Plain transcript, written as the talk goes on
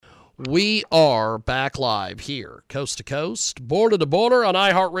We are back live here, coast to coast, border to border on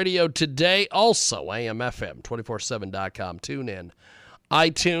iHeartRadio today. Also, AMFM247.com. Tune in.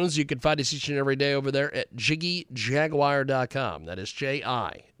 iTunes. You can find us each and every day over there at JiggyJaguar.com. That is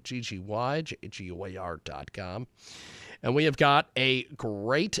JiggyJaguar.com. And we have got a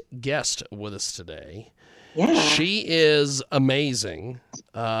great guest with us today. Yeah. She is amazing.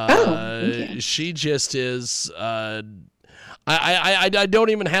 Thank you. She just is... I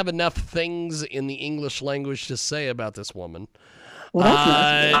don't even have enough things in the English language to say about this woman. Well,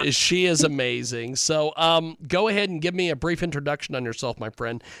 that's nice. She is amazing. So go ahead and give me a brief introduction on yourself, my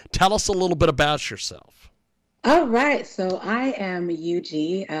friend. Tell us a little bit about yourself. All right. So I am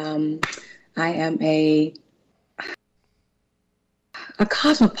Eugio. I am a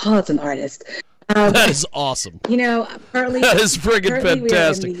cosmopolitan artist. That is awesome. Partly that is friggin'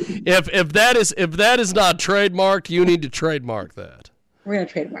 fantastic. If that is not trademarked, you need to trademark that. We're gonna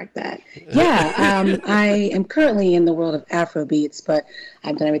trademark that. Yeah. I am currently in the world of Afro beats, but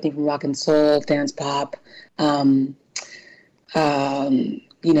I've done everything from rock and soul, dance pop, just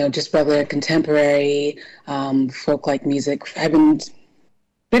regular contemporary, folk-like music. I've been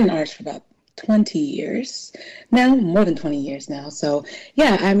an artist for about 20 years now, more than 20 years now. So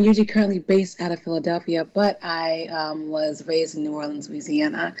yeah, I'm usually currently based out of Philadelphia, but I was raised in New Orleans,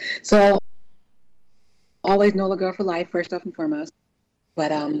 Louisiana. So always NOLA girl for life, first off and foremost. But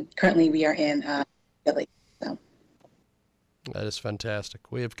currently we are in Philly. So. That is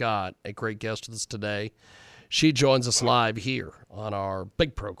fantastic. We have got a great guest with us today. She joins us live here on our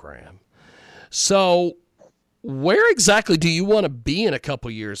big program. So where exactly do you want to be in a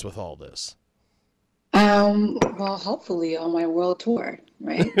couple years with all this? Well, hopefully on my world tour,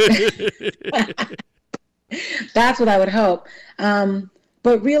 right? That's what I would hope.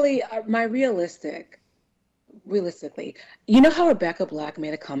 But really, realistically, you know how Rebecca Black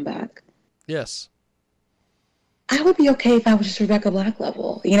made a comeback? Yes. I would be okay if I was just Rebecca Black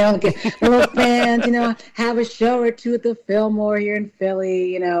level, get little fans, have a show or two at the Fillmore here in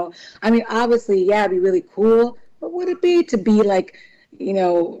Philly, I mean, obviously, yeah, it'd be really cool, but would it be to be like,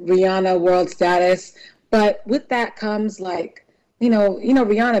 Rihanna world status? But with that comes like,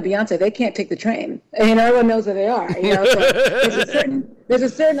 Rihanna, Beyonce, they can't take the train. Everyone knows where they are. So there's a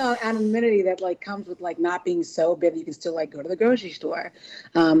certain anonymity that like comes with like not being so big. You can still like go to the grocery store.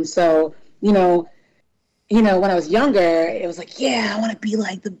 So when I was younger, it was like, yeah, I want to be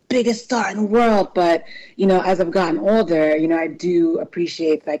like the biggest star in the world. But as I've gotten older, I do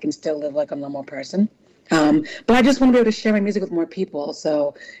appreciate that I can still live like a normal person. But I just want to be able to share my music with more people.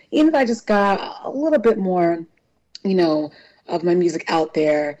 So even if I just got a little bit more, of my music out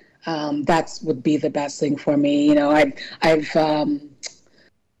there, that would be the best thing for me. I've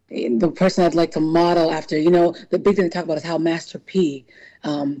the person I'd like to model after, the big thing to talk about is how Master P,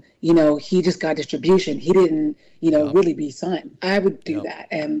 he just got distribution. He didn't, really be signed. I would do that.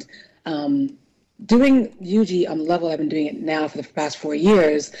 And doing Eugio on the level I've been doing it now for the past 4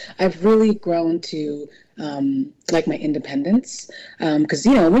 years, I've really grown to like my independence. Because,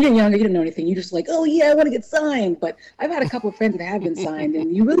 when you're younger, you don't know anything. You're just like, oh, yeah, I want to get signed. But I've had a couple of friends that have been signed,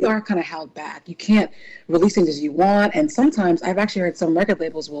 and you really are kind of held back. You can't release things as you want. And sometimes I've actually heard some record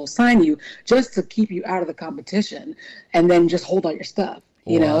labels will sign you just to keep you out of the competition and then just hold all your stuff.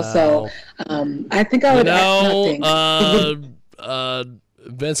 So I think I would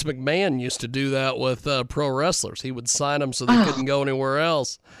Vince McMahon used to do that with pro wrestlers. He would sign them so they couldn't go anywhere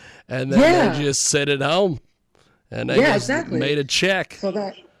else, and then they just sit at home and they made a check. So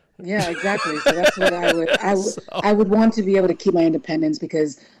exactly. So that's what I would want to be able to keep my independence,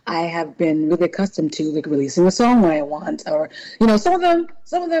 because I have been really accustomed to like releasing a song when I want, or some of them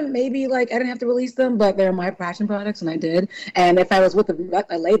maybe like I didn't have to release them, but they're my passion projects and I did. And if I was with a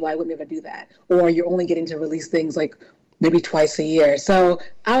label, I wouldn't be able to do that. Or you're only getting to release things like maybe twice a year. So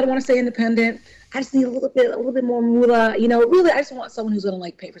I would want to stay independent. I just need a little bit more moolah. Really, I just want someone who's going to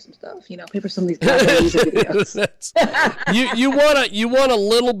like pay for some stuff. Pay for some of these music videos. you want a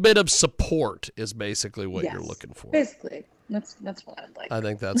little bit of support is basically what you're looking for. Basically, that's what I would like. I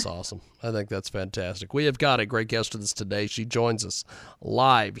think that's awesome. I think that's fantastic. We have got a great guest with us today. She joins us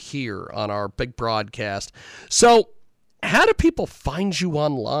live here on our big broadcast. So, how do people find you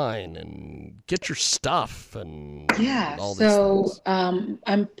online and get your stuff and all these things? I'm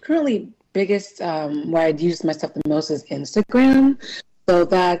currently biggest where I'd use my stuff the most is Instagram. So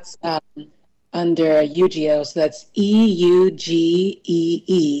that's under Eugio. So that's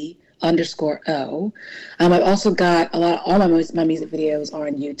EUGEE_O. I've also got all my music videos are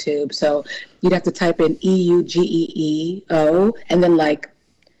on YouTube. So you'd have to type in EUGEEO and then like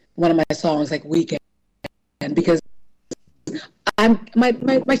one of my songs like Weekend, because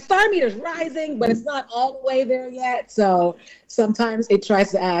my star meter's rising, but it's not all the way there yet. So sometimes it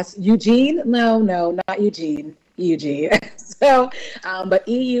tries to ask Eugene. No, not Eugene. Eugene. So, but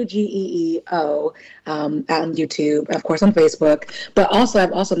EUGEEO on YouTube, and of course on Facebook. But also,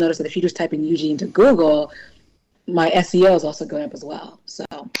 I've also noticed that if you just type in Eugene to Google, my SEO is also going up as well. So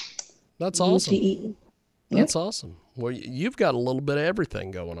that's awesome. UGE. That's awesome. Well, you've got a little bit of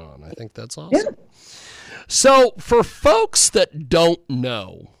everything going on. I think that's awesome. Yeah. So, for folks that don't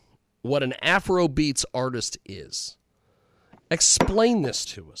know what an Afrobeats artist is, explain this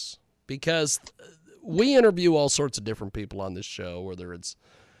to us, because we interview all sorts of different people on this show, whether it's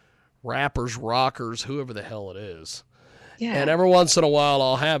rappers, rockers, whoever the hell it is. Yeah. And every once in a while,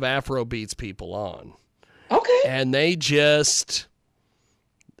 I'll have Afrobeats people on. Okay. And they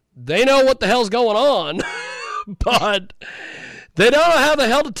know what the hell's going on, but they don't know how the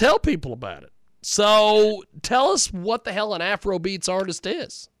hell to tell people about it. So tell us what the hell an Afrobeats artist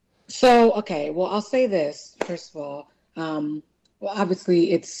is. So, okay, well, I'll say this, first of all. Well,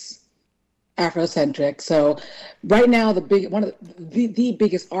 obviously, it's Afrocentric. So right now, one of the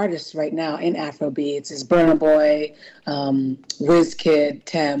biggest artists right now in Afrobeats is Burna Boy, Wizkid,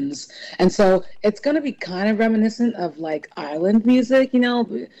 Thames. And so it's going to be kind of reminiscent of like island music, not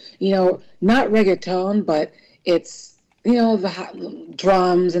reggaeton, but it's, the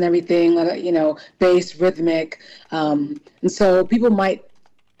drums and everything, bass, rhythmic. And so people might,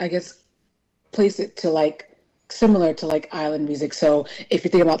 I guess, place it to like similar to like island music. So if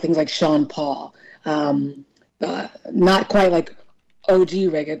you think about things like Sean Paul, not quite like OG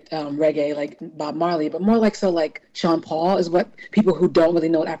reggae like Bob Marley, but more like like Sean Paul is what people who don't really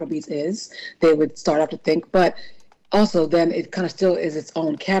know what Afrobeats is, they would start off to think. But also then it kind of still is its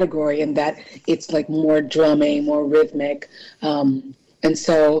own category in that it's like more drumming, more rhythmic. And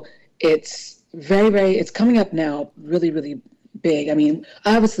so it's it's coming up now really, really big. I mean,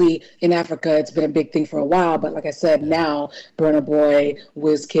 obviously in Africa it's been a big thing for a while, but like I said, now Burna Boy,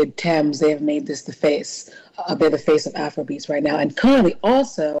 Wizkid, Thames, they have made this the face. They're the face of Afrobeats right now. And currently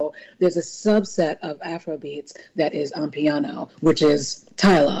also there's a subset of Afrobeats that is on piano, which is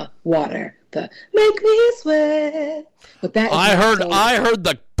Tyla Water. The Make Me Sweat. But that I heard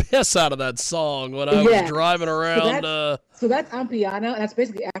the piss out of that song when I was driving around. So that's on piano, and that's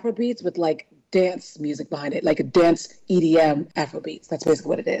basically Afrobeats with like dance music behind it, like a dance EDM Afrobeats. That's basically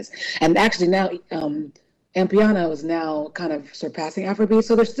what it is. And actually now Piano is now kind of surpassing Afrobeats,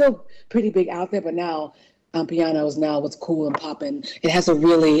 so they're still pretty big out there, but now piano is now what's cool and popping. It has a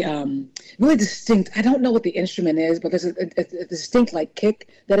really, really distinct, I don't know what the instrument is, but there's a distinct like kick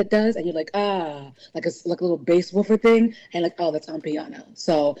that it does, and you're like, like a little bass woofer thing, and like, oh, that's on piano.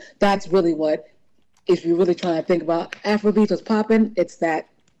 So that's really what, if you're really trying to think about Afrobeats, what's popping, it's that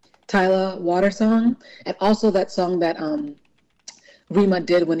Tyla Water song, and also that song that Rima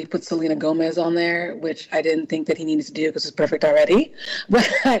did when he put Selena Gomez on there, which I didn't think that he needed to do because it's perfect already. But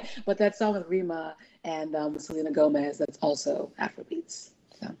that song with Rima and Selena Gomez, that's also Afrobeats.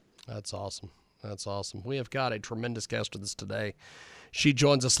 So. That's awesome. That's awesome. We have got a tremendous guest with us today. She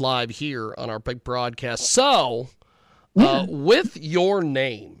joins us live here on our big broadcast. So, with your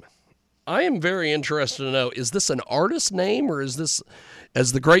name, I am very interested to know, is this an artist name or is this,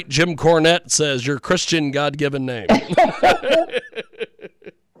 as the great Jim Cornette says, your Christian God-given name?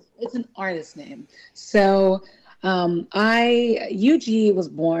 It's an artist name. So Eugio was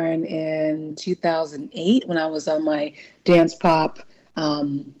born in 2008 when I was on my dance pop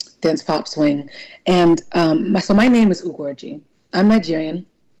swing. And so my name is Ugorji. I'm Nigerian.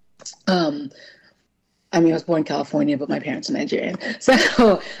 I was born in California, but my parents are Nigerian.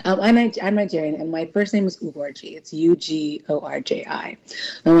 So I'm Nigerian, and my first name is Ugorji. It's Ugorji.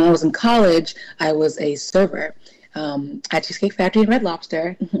 And when I was in college, I was a server at Cheesecake Factory and Red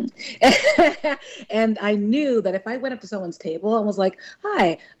Lobster. And I knew that if I went up to someone's table and was like,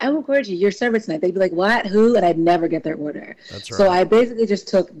 "Hi, I'm Ugorji, your server tonight," they'd be like, "What? Who?" And I'd never get their order. That's right. So I basically just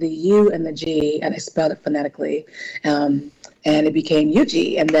took the U and the G and I spelled it phonetically. And it became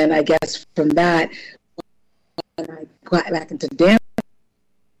Yuji. And then I guess from that, when I got back into dance,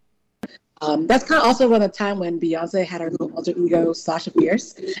 that's kind of also around the time when Beyonce had her little alter ego, Sasha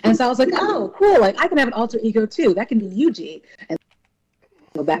Fierce. And so I was like, oh, cool, like I can have an alter ego too. That can be Yuji. And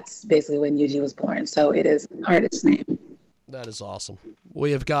so that's basically when Yuji was born. So it is an artist name. That is awesome.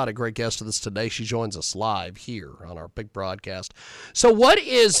 We have got a great guest with us today. She joins us live here on our big broadcast. So what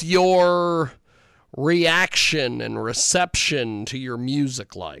is your reaction and reception to your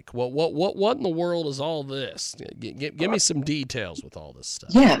music like? What in the world is all this? Give me some details with all this stuff.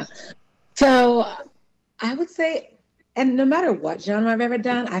 Yeah. So I would say, and no matter what genre I've ever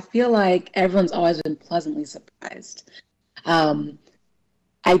done, I feel like everyone's always been pleasantly surprised. Um,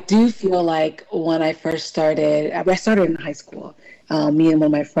 I do feel like when I started in high school. Me and one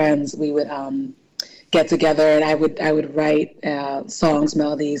of my friends, we would get together, and I would write songs,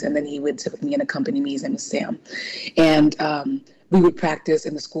 melodies, and then he would sit with me and accompany me. His name was Sam, and we would practice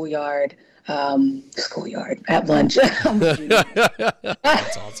in the schoolyard at lunch.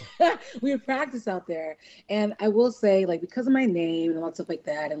 That's awesome. We would practice out there, and I will say, like, because of my name and all that stuff like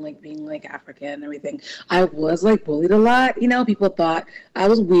that, and like being like African and everything, I was like bullied a lot. People thought I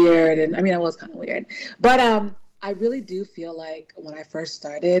was weird, and I mean I was kind of weird, but I really do feel like when I first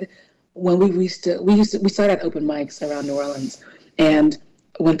started, when we started at open mics around New Orleans, and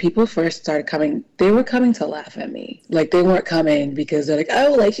when people first started coming, they were coming to laugh at me. Like, they weren't coming because they're like,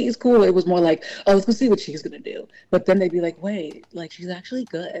 oh, like, she's cool. It was more like, oh, let's go see what she's gonna do. But then they'd be like, wait, like, she's actually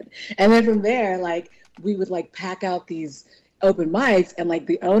good. And then from there, like, we would like pack out these open mics, and like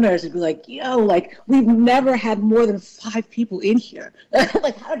the owners would be like, yo, like, we've never had more than 5 people in here.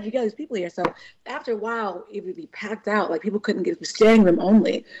 Like, how did you get these people here? So after a while, it would be packed out. Like, people couldn't get standing room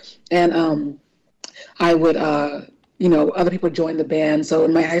only. And I would other people joined the band. So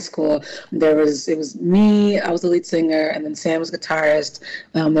in my high school, it was me, I was the lead singer, and then Sam was guitarist.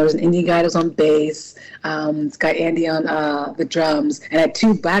 There was an Indian guy that was on bass, this guy Andy on the drums, and I had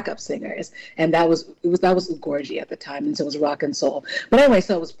 2 backup singers. And that was Gorgie at the time, and so it was rock and soul. But anyway,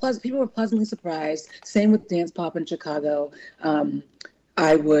 so it was pleasant. People were pleasantly surprised. Same with Dance Pop in Chicago.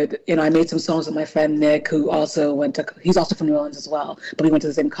 I made some songs with my friend Nick, who also he's also from New Orleans as well, but we went to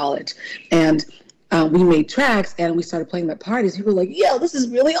the same college. And we made tracks, and we started playing them at parties. People were like, yo, this is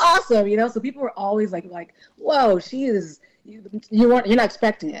really awesome, So people were always like, whoa, you're not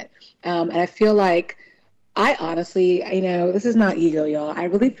expecting it. And I feel like I honestly, this is not ego, y'all. I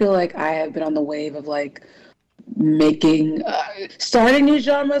really feel like I have been on the wave of like starting new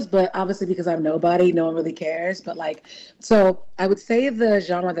genres, but obviously because I'm nobody, no one really cares. But like, so I would say the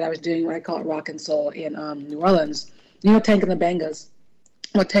genre that I was doing, what I call it rock and soul in New Orleans, Tank and the Bangas.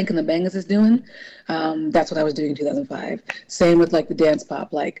 What Tank and the Bangas is doing, that's what I was doing in 2005. Same with like the dance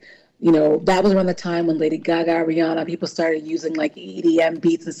pop, like, that was around the time when Lady Gaga, Rihanna, people started using like EDM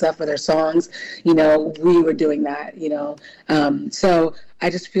beats and stuff for their songs. We were doing that, So I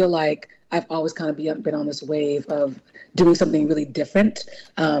just feel like I've always kind of been on this wave of doing something really different,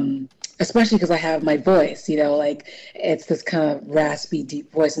 especially because I have my voice, like it's this kind of raspy, deep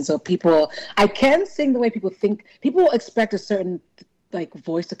voice. And so I can sing the way people think. People expect a certain like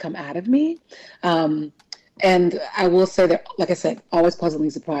voice to come out of me. And I will say that, like I said, always pleasantly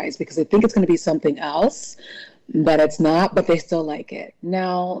surprised because they think it's going to be something else, but it's not, but they still like it.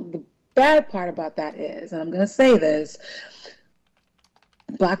 Now, the bad part about that is, and I'm going to say this,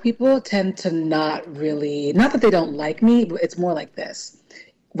 Black people tend to not that they don't like me, but it's more like this.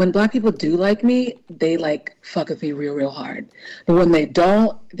 When Black people do like me, they like fuck with me real, real hard. But when they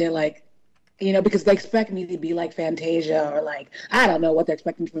don't, they're like, because they expect me to be like Fantasia or like, I don't know what they're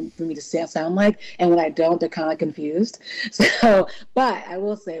expecting for me to sound like. And when I don't, they're kind of confused. So, but I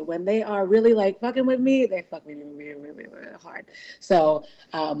will say when they are really like fucking with me, they fuck with me really, really, really hard. So,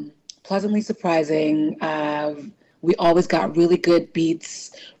 pleasantly surprising. We always got really good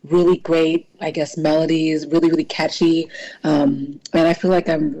beats, really great, I guess, melodies, really, really catchy. And I feel like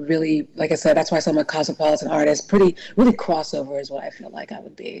I'm really, like I said, that's why I'm a cosmopolitan artist. Really crossover is what I feel like I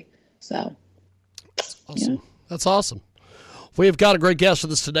would be. So. Awesome. Yeah. That's awesome. We have got a great guest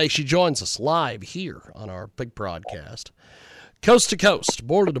with us today. She joins us live here on our big broadcast. Coast to coast,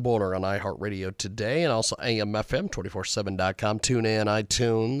 border to border on iHeartRadio today, and also AMFM, 247.com, tune in,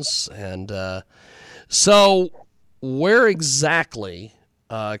 iTunes. And so where exactly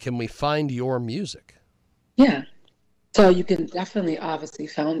can we find your music? Yeah. So you can definitely, obviously,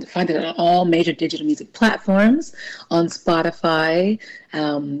 find it on all major digital music platforms. On Spotify,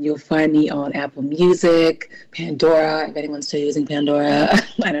 you'll find me on Apple Music, Pandora, if anyone's still using Pandora,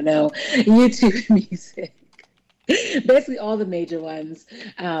 I don't know, YouTube Music. Basically all the major ones,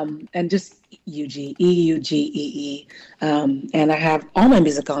 and just Eugee, E-U-G-E-E. And I have all my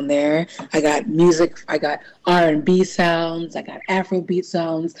music on there. I got music, I got R&B sounds, I got Afrobeat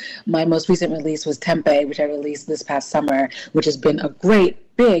sounds. My most recent release was Tempe, which I released this past summer, which has been a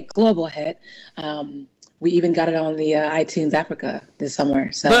great, big global hit. We even got it on the iTunes Africa this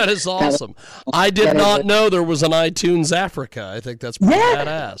summer. So that is awesome. I did not know there was an iTunes Africa. I think that's pretty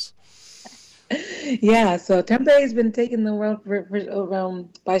badass. Yeah, so Tempe has been taking the world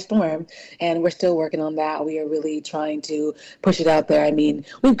around by storm, and we're still working on that. We are really trying to push it out there. I mean,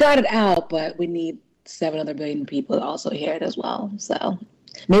 we've got it out, but we need 7 other billion people to also hear it as well. So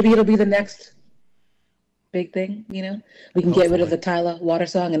maybe it'll be the next big thing, We can get rid of the Tyler Water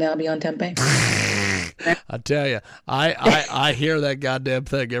song, and that'll be on Tempe. I tell you, I hear that goddamn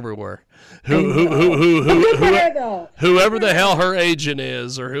thing everywhere. Whoever Whoever the hell her agent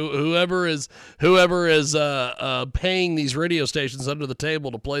is, or whoever is paying these radio stations under the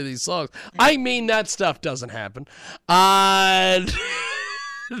table to play these songs. I mean, that stuff doesn't happen.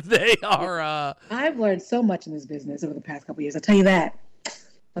 They are. I've learned so much in this business over the past couple of years. I'll tell you that.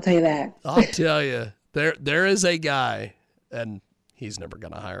 I'll tell you, there is a guy, and he's never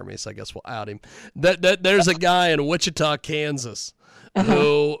going to hire me, so I guess we'll out him. There's a guy in Wichita, Kansas,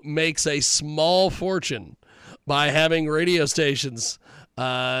 who makes a small fortune by having radio stations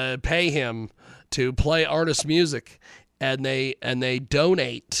pay him to play artist music, and they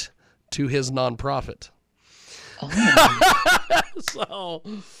donate to his nonprofit. Oh. So,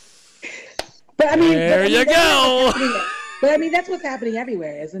 but I mean, there you go. But I mean, that's what's happening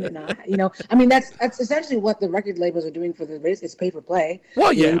everywhere, isn't it not? You know, I mean, that's essentially what the record labels are doing for the race. It's pay for play.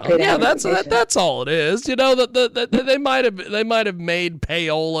 Well, yeah, that's all it is. You know, they might have made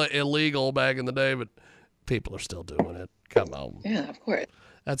payola illegal back in the day, but people are still doing it. Come on. Yeah, of course.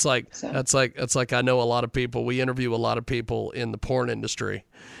 That's like I know a lot of people. We interview a lot of people in the porn industry,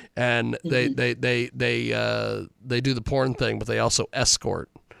 and they do the porn thing, but they also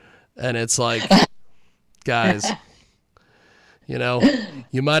escort, and it's like, guys. You know,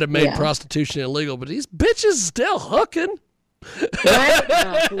 you might have made prostitution illegal, but these bitches still hooking. Right?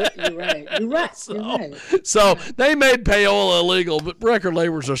 No, you're right. So they made payola illegal, but record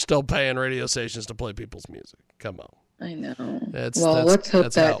labels are still paying radio stations to play people's music. Come on. I know. Let's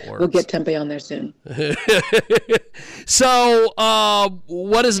hope that we'll get Tempe on there soon. So,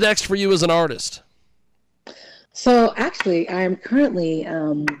 what is next for you as an artist? So, actually, I am currently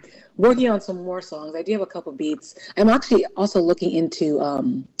working on some more songs. I do have a couple beats. I'm actually also looking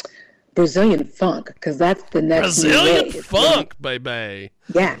into Brazilian funk, because that's the next Brazilian funk, baby.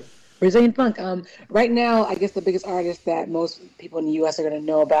 Yeah, Brazilian funk. Right now, I guess the biggest artist that most people in the U.S. are going to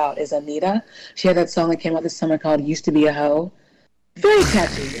know about is Anitta. She had that song that came out this summer called "Used to Be a Hoe." Very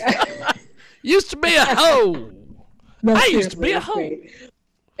catchy. Used to be a hoe. No, I used to be a hoe. Great.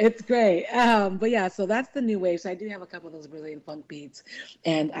 It's great. But yeah, so that's the new wave. So I do have a couple of those Brazilian funk beats,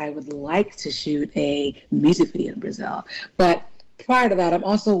 and I would like to shoot a music video in Brazil. But prior to that, I'm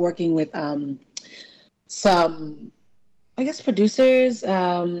also working with some, I guess, producers,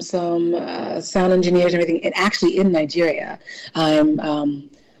 some sound engineers and everything, and actually in Nigeria.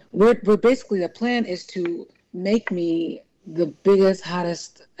 We're basically, the plan is to make me the biggest,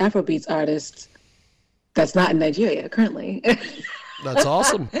 hottest Afrobeats artist that's not in Nigeria currently. That's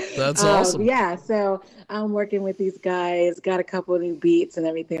awesome. That's awesome. Yeah, so I'm working with these guys, got a couple of new beats and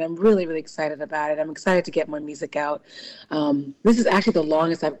everything. I'm really, really excited about it. I'm excited to get more music out. This is actually the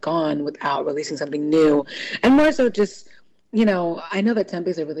longest I've gone without releasing something new. And more so just, you know, I know that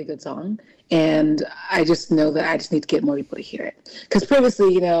Tempe is a really good song, and I just know that I just need to get more people to hear it. Because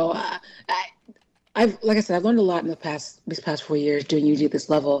previously, you know, like I said, I've learned a lot in these past 4 years doing Eugio at this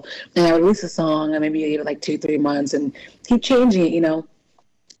level. And I would release a song, and maybe give it like 2-3 months, and keep changing it, you know.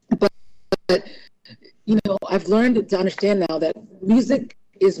 But you know, I've learned to understand now that music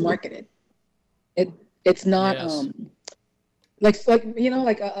is marketed. It's not like you know,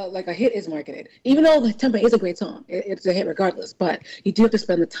 like a hit is marketed. Even though Tempe is a great song, it's a hit regardless. But you do have to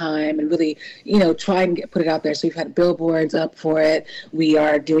spend the time and really, you know, try and put it out there. So we've had billboards up for it. We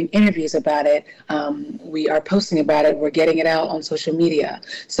are doing interviews about it. We are posting about it. We're getting it out on social media.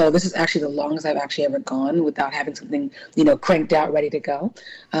 So this is actually the longest I've actually ever gone without having something, you know, cranked out, ready to go.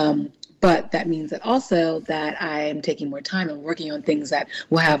 But that means that also that I'm taking more time and working on things that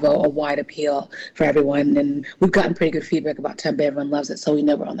will have a wide appeal for everyone. And we've gotten pretty good feedback about Tempe. Everyone loves it, so we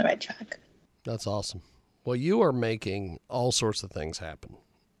know we're on the right track. That's awesome. Well, you are making all sorts of things happen.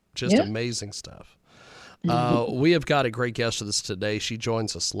 Just amazing stuff. We have got a great guest with us today. She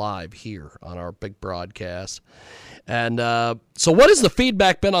joins us live here on our big broadcast. And so what has the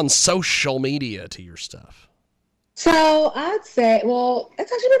feedback been on social media to your stuff? So I'd say, well,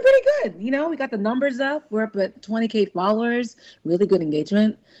 it's actually been pretty good. You know, we got the numbers up. We're up at 20K followers, really good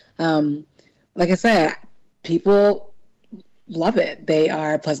engagement. Like I said, people love it. They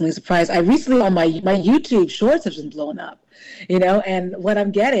are pleasantly surprised. I recently, on my YouTube shorts have been blowing up, you know, and what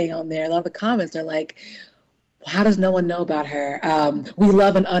I'm getting on there, a lot of the comments are like, how does no one know about her? We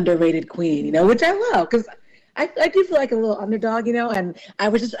love an underrated queen, you know, which I love, because I do feel like a little underdog, you know, and I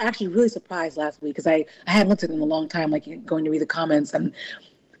was just actually really surprised last week because I hadn't looked at them in a long time, like going to read the comments, and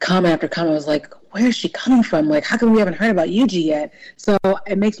comment after comment was like, where is she coming from? Like, how come we haven't heard about Eugio yet? So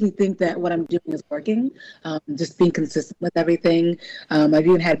it makes me think that what I'm doing is working, just being consistent with everything. I've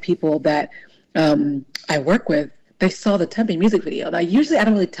even had people that I work with they saw the Tempe music video. Now, usually I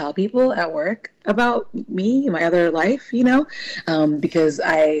don't really tell people at work about me, my other life, because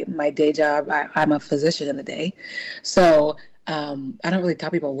my day job, I'm a physician in the day. So I don't really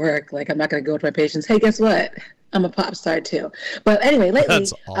tell people at work. Like, I'm not going to go to my patients, hey, guess what? I'm a pop star too. But anyway, lately,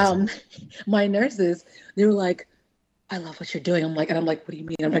 That's awesome. My nurses, they were like, I love what you're doing. I'm like, what do you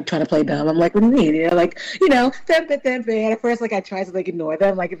mean? I'm like trying to play dumb. I'm like, what do you mean? Tempe. And at first, like, I tried to like ignore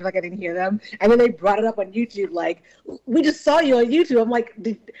them, like, if like I didn't hear them. And then they brought it up on YouTube, like, we just saw you on YouTube. I'm like,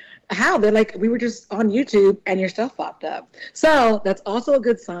 how? They're like, we were just on YouTube and your stuff popped up. So that's also a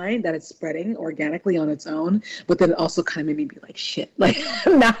good sign that it's spreading organically on its own. But then it also kind of made me be like, shit, like,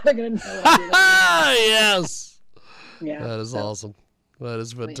 now they're gonna know. Yes. Yeah, that is awesome. That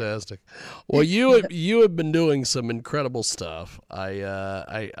is fantastic. Well, you have been doing some incredible stuff. I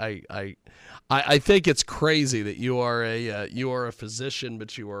think it's crazy that you are a physician,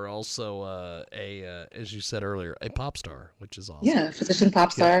 but you are also as you said earlier, a pop star, which is awesome. Yeah, physician,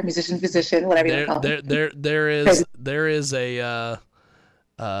 pop star, musician, physician, whatever you call it.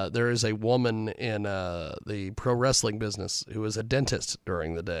 There is a woman in the pro wrestling business who is a dentist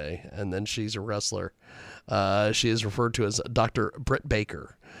during the day, and then she's a wrestler. She is referred to as Dr. Britt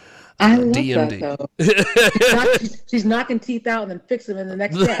Baker. I love DMD. that, though. She's knocking teeth out and then fixing them in the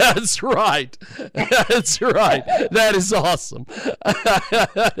next day. That's right. That's right. That is awesome.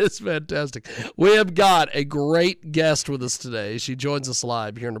 That is fantastic. We have got a great guest with us today. She joins us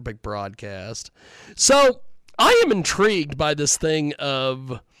live here in our big broadcast. So I am intrigued by this thing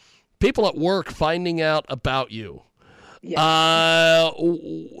of people at work finding out about you. Yeah.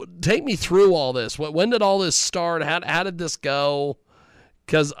 Take me through all this. When did all this start? How did this go?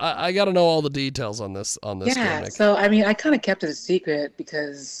 Because I got to know all the details on this. Yeah. gimmick. So I mean, I kind of kept it a secret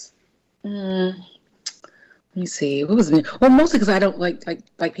because, let me see, what was it? Well, mostly because I don't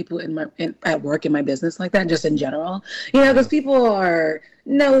like people at work in my business like that, just in general. Because people are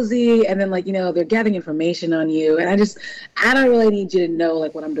nosy, and then they're gathering information on you, and I don't really need you to know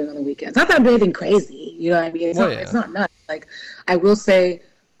like what I'm doing on the weekends. Not that I'm doing anything crazy, you know what I mean? It's not nuts. Like, I will say,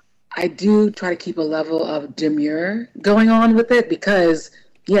 I do try to keep a level of demure going on with it because,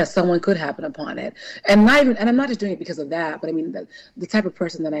 yes, someone could happen upon it, and I'm not just doing it because of that, but I mean the type of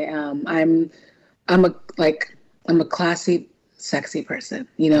person that I am, I'm a classy, sexy person,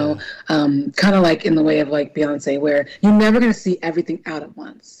 kind of like in the way of like Beyonce, where you're never going to see everything out at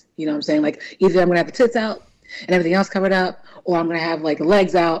once. You know what I'm saying? Like, either I'm going to have the tits out and everything else covered up, or I'm going to have like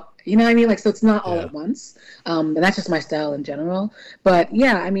legs out. You know what I mean? Like, so it's not all at once. And that's just my style in general. But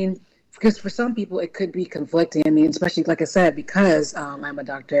yeah, I mean, because for some people it could be conflicting. I mean, especially like I said, because I'm a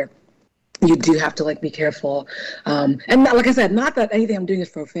doctor, you do have to like be careful. And like I said, not that anything I'm doing is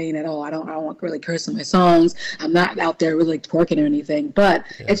profane at all. I don't really curse in my songs. I'm not out there really like twerking or anything, but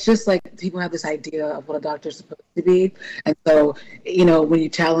it's just like people have this idea of what a doctor's supposed to be. And so, when you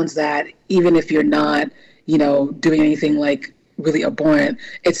challenge that, even if you're not, doing anything like really abhorrent,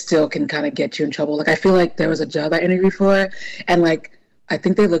 it still can kind of get you in trouble. Like, I feel like there was a job I interviewed for, and like, I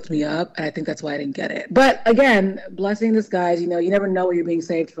think they looked me up, and I think that's why I didn't get it. But again, blessing in disguise, you never know where you're being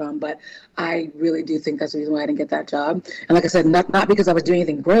saved from. But I really do think that's the reason why I didn't get that job. And like I said, not because I was doing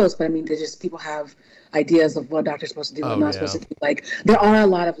anything gross, but I mean, people have ideas of what a doctor's supposed to do and not supposed to do. Like, there are a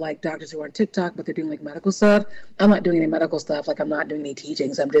lot of like doctors who are on TikTok, but they're doing like medical stuff. I'm not doing any medical stuff. Like, I'm not doing any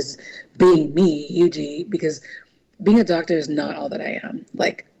teachings. I'm just being me, Eugio, because being a doctor is not all that I am.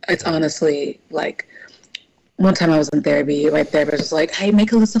 Like, it's honestly like, one time I was in therapy, my therapist was like, hey,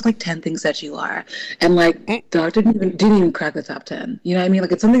 make a list of like 10 things that you are. And like, doctor didn't even crack the top 10. You know what I mean?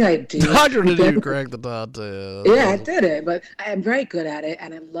 Like, it's something I do. Doctor didn't even crack the top 10. Yeah, I did it, but I'm very good at it,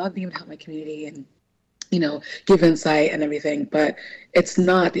 and I love being able to help my community and, give insight and everything. But it's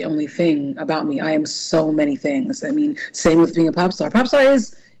not the only thing about me. I am so many things. I mean, same with being a pop star. Pop star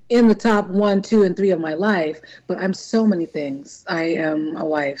is in the top 1, 2, and 3 of my life, but I'm so many things. I am a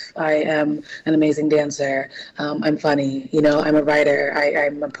wife. I am an amazing dancer. I'm funny. I'm a writer.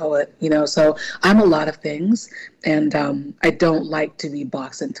 I'm a poet. So I'm a lot of things, and I don't like to be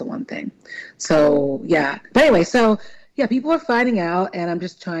boxed into one thing. So yeah. But anyway, so yeah, people are finding out, and I'm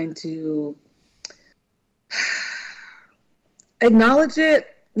just trying to acknowledge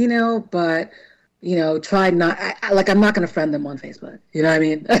it, but try not, I'm not going to friend them on Facebook. You know what I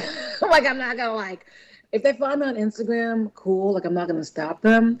mean? Like, I'm not going to if they find me on Instagram, cool. Like, I'm not going to stop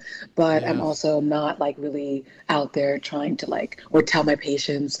them, but I'm also not like really out there trying to or tell my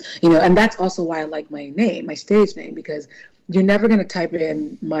patients, and that's also why I like my name, my stage name, because you're never going to type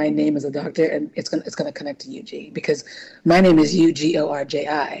in my name as a doctor and it's going to connect to Eugio, because my name is Eugorji,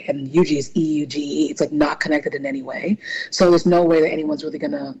 and Eugio is Euge. It's like not connected in any way. So there's no way that anyone's really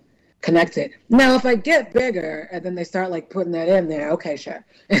going to connected. Now, if I get bigger and then they start like putting that in there, okay, sure,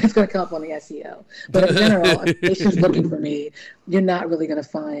 it's going to come up on the SEO. But in general, if a patient's looking for me, you're not really going to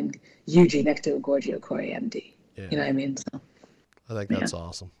find Eugio next to Gorgio Corey MD. Yeah. You know what I mean? So, I think that's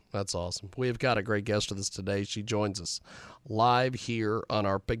awesome. That's awesome. We've got a great guest with us today. She joins us live here on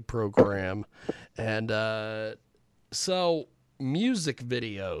our big program. And so, music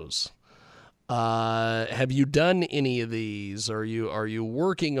videos. Have you done any of these? Are you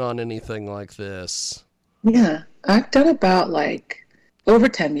working on anything like this? Yeah, I've done about like over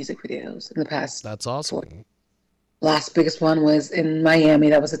 10 music videos in the past. That's awesome. 4. Last biggest one was in Miami.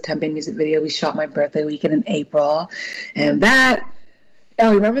 That was a 10-day music video. We shot my birthday weekend in April. And that,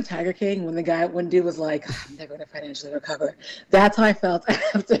 remember Tiger King when one dude was like, I'm never going to financially recover. That's how I felt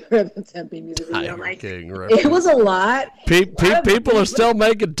after the Tempe music video. Tiger King it was a lot. People are still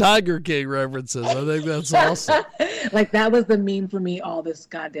making Tiger King references. I think that's awesome. Like that was the meme for me all this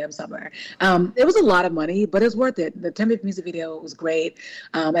goddamn summer. It was a lot of money, but it was worth it. The Tempe music video was great.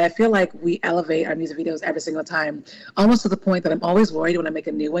 And I feel like we elevate our music videos every single time, almost to the point that I'm always worried when I make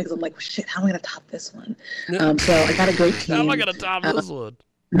a new one because I'm like, shit, how am I going to top this one? So I got a great team. How am I going to top this one?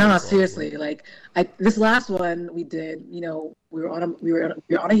 No, seriously. Like this last one we did, we were on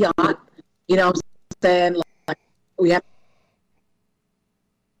a yacht. You know what I'm saying? Like we have.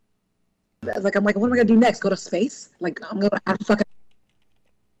 I'm like, what am I gonna do next? Go to space? Like I'm gonna have to fucking.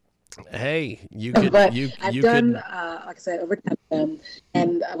 Hey, you could. But you I've you done, could. like I said, over 10 of them,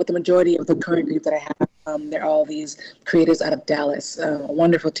 and with the majority of the current group that I have, they're all these creators out of Dallas. A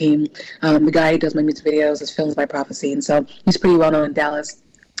wonderful team. The guy who does my music videos is Films by Prophecy, and so he's pretty well known in Dallas.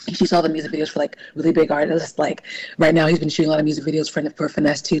 He shoots all the music videos for like really big artists. Like right now, he's been shooting a lot of music videos for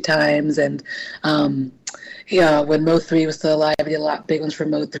Finesse 2 times, and when Mo 3 was still alive, he did a lot of big ones for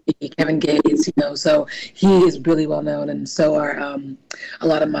Mo 3, Kevin Gates. So he is really well known, and so are a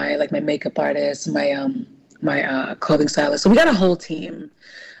lot of my makeup artists, my clothing stylists. So we got a whole team,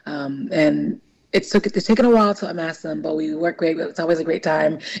 and it's taken a while to amass them, but we work great. It's always a great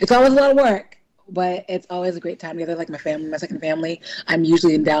time. It's always a lot of work. But it's always a great time together, like my family, my second family. I'm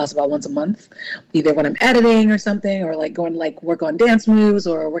usually in Dallas about once a month, either when I'm editing or something, or like going to work on dance moves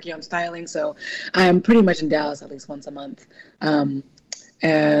or working on styling. So I'm pretty much in Dallas at least once a month. But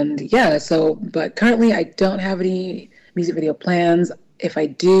currently I don't have any music video plans. If I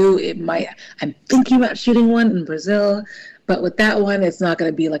do, I'm thinking about shooting one in Brazil. But with that one, it's not going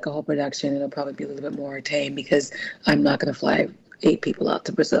to be like a whole production. It'll probably be a little bit more tame because I'm not going to fly 8 people out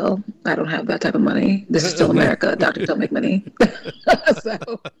to Brazil. I don't have that type of money. This is still America. Doctors don't make money.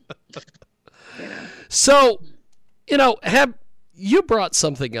 So, have you brought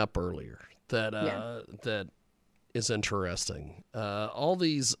something up earlier that is interesting? All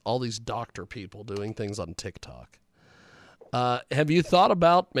these doctor people doing things on TikTok. Have you thought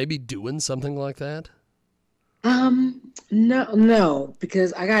about maybe doing something like that? No,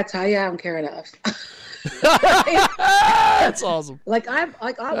 because I gotta tell you, I don't care enough. That's awesome. I'm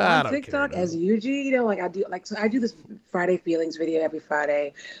on TikTok as Eugio. I do this Friday Feelings video every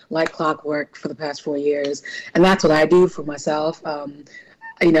Friday, like clockwork for the past 4 years, and that's what I do for myself. I'm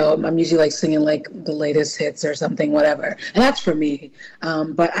usually singing the latest hits or something, whatever, and that's for me.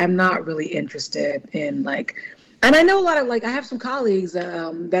 But I'm not really interested in And I know a lot of I have some colleagues that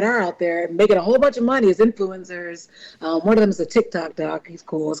are out there making a whole bunch of money as influencers. One of them is a TikTok dog. He's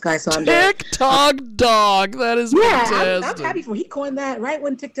cool. This guy Sanjay. TikTok dog. That is fantastic. I'm happy for he coined that right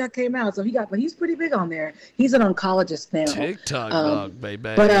when TikTok came out. So he's pretty big on there. He's an oncologist now. TikTok dog,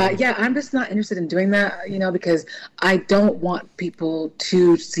 baby. But I'm just not interested in doing that. Because I don't want people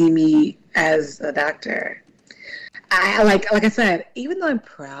to see me as a doctor. Like I said, even though I'm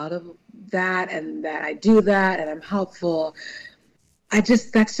proud of that and that I do that and I'm helpful, that's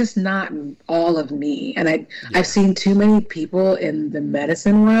just not all of me. And I've seen too many people in the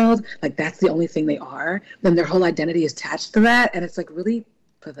medicine world, that's the only thing they are. Then their whole identity is attached to that. And it's really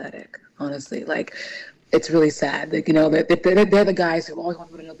pathetic, honestly. It's really sad. They're the guys who always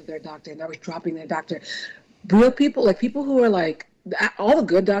want people to know that they're a doctor and they're always dropping their doctor. Real people, people who are all the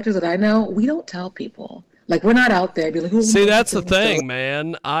good doctors that I know, we don't tell people. We're not out there. See, that's the thing,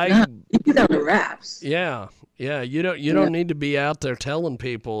 man. You do that with raps. Yeah. You don't need to be out there telling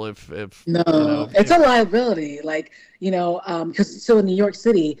people if it's a liability. because so in New York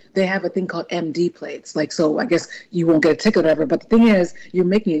City, they have a thing called MD plates. Like, so I guess you won't get a ticket or whatever. But the thing is, you're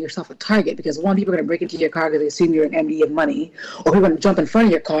making yourself a target because one, people are going to break into your car because they assume you're an MD of money, or people are going to jump in front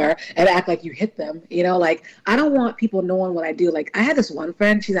of your car and act like you hit them. Like, I don't want people knowing what I do. Like, I had this one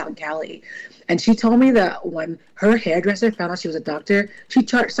friend, she's out in Cali, and she told me that when her hairdresser found out she was a doctor, she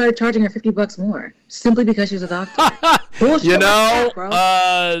started charging her $50 more simply because she was a doctor. Bullshit that,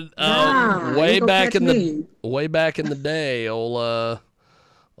 way back in the day,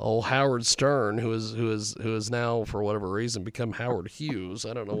 old Howard Stern, who is now, for whatever reason, become Howard Hughes.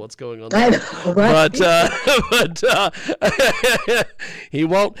 I don't know what's going on there. But he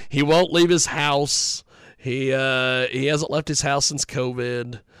won't leave his house. He hasn't left his house since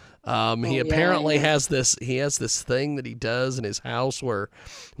COVID. He apparently has this thing that he does in his house where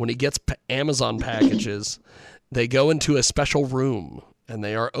when he gets Amazon packages, they go into a special room and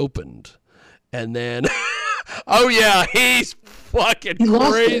they are opened, and then he's fucking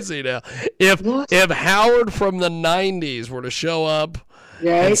crazy now. If Howard from the 90s were to show up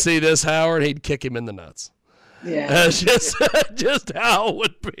and see this Howard, he'd kick him in the nuts. Yeah, that's just how it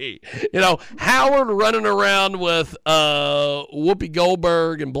would be. Howard running around with Whoopi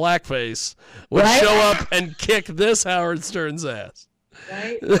Goldberg and blackface would show up and kick this Howard Stern's ass.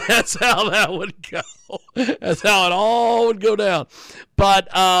 Right? That's how that would go. That's how it all would go down. But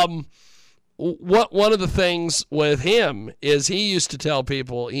one of the things with him is he used to tell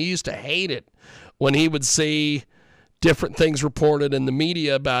people, he used to hate it when he would see different things reported in the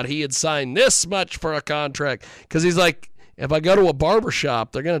media about he had signed this much for a contract. Because he's like, if I go to a barber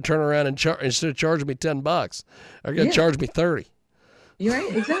shop, they're going to turn around and instead of charging me $10, they're going to charge me $30. You're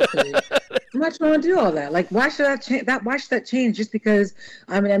right, exactly. I'm not trying to do all that. Like, why should that change? Why should that change just because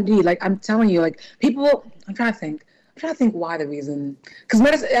I'm an MD? Like, I'm telling you, like, people. I'm trying to think why the reason. Because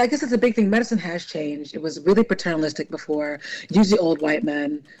medicine, I guess it's a big thing. Medicine has changed. It was really paternalistic before. Usually old white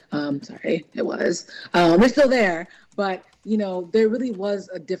men. Sorry, it was. They're still there, but there really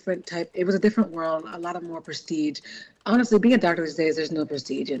was a different type. It was a different world. A lot of more prestige. Honestly, being a doctor these days, there's no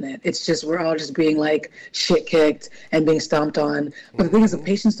prestige in it. It's just we're all just being like shit kicked and being stomped on. But the thing is, the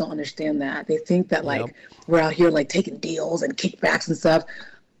patients don't understand that. They think that like we're out here like taking deals and kickbacks and stuff.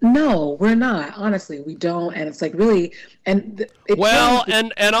 No, we're not. Honestly, we don't. And it's like really, and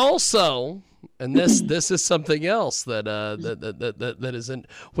also, and this is something else that isn't.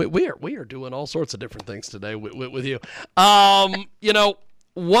 We are doing all sorts of different things today with you.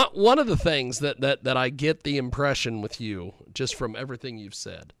 One of the things that I get the impression with you, just from everything you've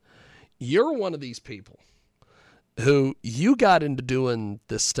said, you're one of these people who you got into doing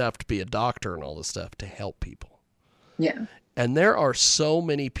this stuff to be a doctor and all this stuff to help people. Yeah. And there are so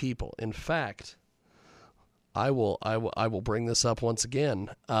many people. In fact, I will bring this up once again.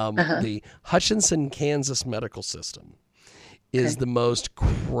 The Hutchinson, Kansas medical system is the most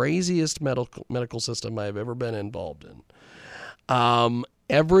craziest medical system I've ever been involved in.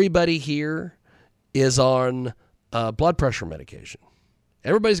 Everybody here is on blood pressure medication.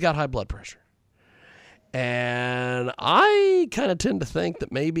 Everybody's got high blood pressure. And I kind of tend to think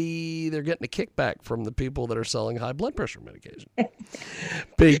that maybe they're getting a kickback from the people that are selling high blood pressure medication.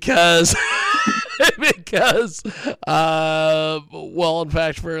 because, in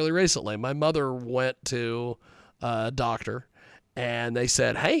fact, fairly recently, my mother went to a doctor and they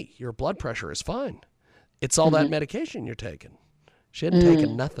said, hey, your blood pressure is fine. It's all that medication you're taking. She hadn't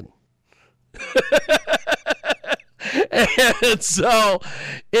taken nothing. And so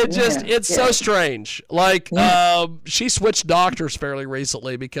it's so strange. Like she switched doctors fairly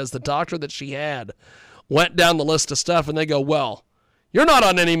recently because the doctor that she had went down the list of stuff and they go, well, you're not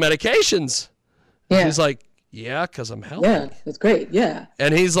on any medications. Yeah. She's like, yeah, because I'm healthy. Yeah, that's great. Yeah.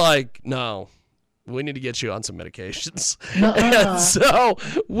 And he's like, no, we need to get you on some medications. And so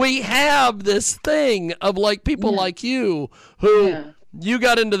we have this thing of like people like you who you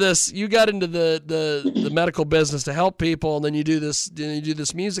got into the medical business to help people, and then you do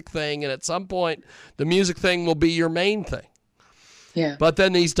this music thing, and at some point the music thing will be your main thing. Yeah. But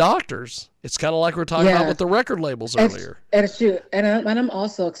then these doctors, it's kind of like we were talking about with the record labels earlier. It's true. And I'm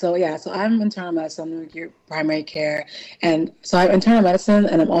also, so I'm internal medicine, I'm your primary care. And so I'm internal medicine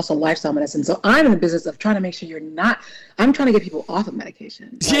and I'm also lifestyle medicine. So I'm in the business of trying to make sure I'm trying to get people off of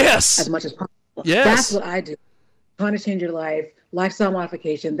medication. Yes. As much as possible. Yes. That's what I do. Trying to change your life, lifestyle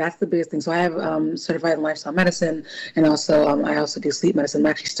modification. That's the biggest thing. So I have certified in lifestyle medicine, and also I also do sleep medicine. I'm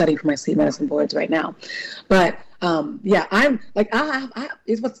actually studying for my sleep medicine boards right now. But Yeah, I'm like,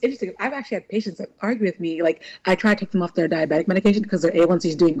 it's what's interesting. I've actually had patients that argue with me. Like, I try to take them off their diabetic medication because their A1C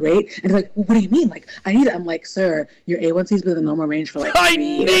is doing great, and they're like, well, "What do you mean? Like, I need it." I'm like, "Sir, your A1C has been in the normal range for like I 3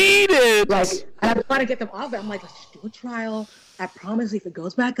 years." need it. Like, I'm trying to get them off it. I'm like, "Let's just do a trial. I promise if it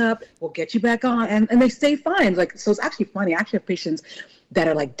goes back up, we'll get you back on," and they stay fine. Like, so it's actually funny. I actually have patients that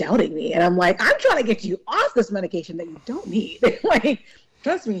are like doubting me, and I'm like, "I'm trying to get you off this medication that you don't need." Like,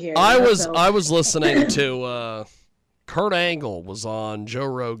 trust me here. I was listening to Kurt Angle was on Joe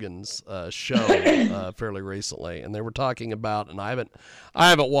Rogan's show fairly recently, and they were talking about, and I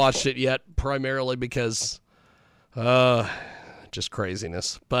haven't watched it yet, primarily because just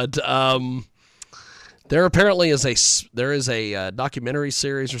craziness. But there apparently is a documentary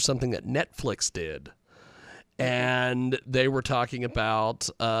series or something that Netflix did. And they were talking about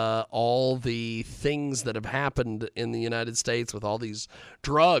all the things that have happened in the United States with all these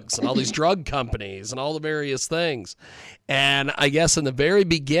drugs and all these drug companies and all the various things. And I guess in the very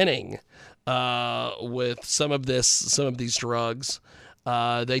beginning, with some of these drugs,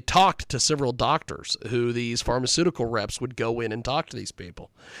 they talked to several doctors who these pharmaceutical reps would go in and talk to these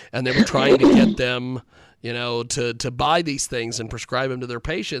people. And they were trying to get them, to buy these things and prescribe them to their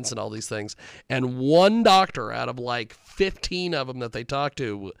patients and all these things. And one doctor out of like 15 of them that they talked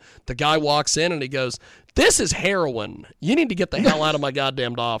to, the guy walks in and he goes, "This is heroin. You need to get the hell out of my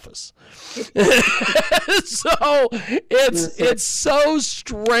goddamn office." So it's so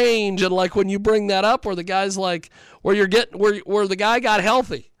strange. And like when you bring that up where the guy's like, where the guy got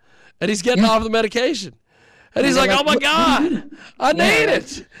healthy and he's getting off the medication. And he's like, "Oh my God, I need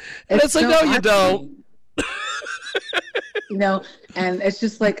it." And it's like, "No, you don't." And it's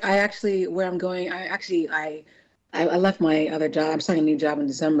just like, where I'm going, I left my other job. I'm starting a new job in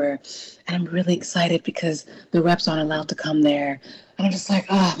December, and I'm really excited because the reps aren't allowed to come there. And I'm just like,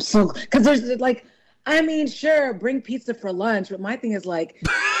 oh, I'm so, because there's like, I mean, sure, bring pizza for lunch, but my thing is like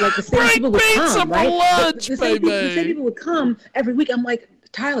the same people would come, right? Lunch, the same people would come every week. I'm like,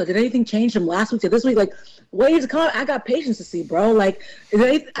 "Tyler, did anything change from last week to this week? Like, wait to come. I got patients to see, bro. Like,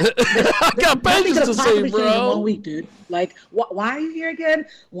 I got patients to see, bro. 1 week, dude. Like, why are you here again?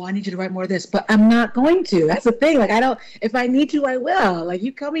 Well, I need you to write more of this, but I'm not going to. That's the thing. Like, I don't. If I need to, I will. Like,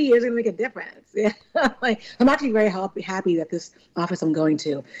 you coming here is gonna make a difference. Yeah. Like, I'm actually very happy that this office I'm going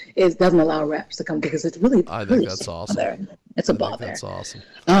to doesn't allow reps to come because it's really. I think that's awesome. It's a bother. That's awesome.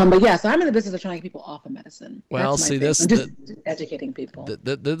 But yeah, so I'm in the business of trying to get people off of medicine. Well, see, this I'm just educating people.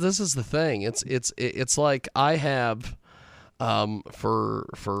 This is the thing. It's like I have,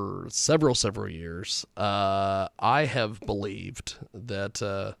 for several years, I have believed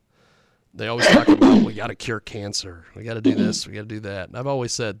that they always talk about, we got to cure cancer, we got to do this, we got to do that, and I've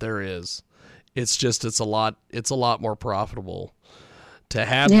always said there is. It's just it's a lot more profitable to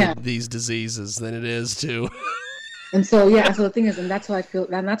have these diseases than it is to. And so so the thing is, and that's what I feel,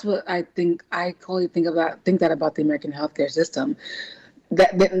 and that's what I think. I totally think that about the American healthcare system.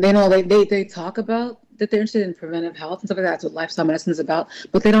 That they talk about that they're interested in preventive health and stuff like that. That's what lifestyle medicine is about.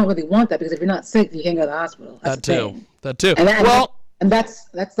 But they don't really want that because if you're not sick, you can't go to the hospital. That's That too. And that's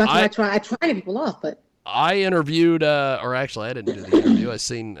what I try. I try to get people off, but. I interviewed, or actually, I didn't do the interview.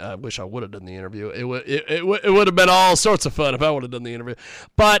 I wish I would have done the interview. It would have been all sorts of fun if I would have done the interview.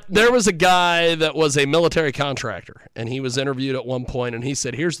 But there was a guy that was a military contractor, and he was interviewed at one point, and he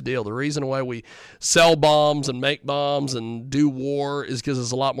said, "Here's the deal. The reason why we sell bombs and make bombs and do war is because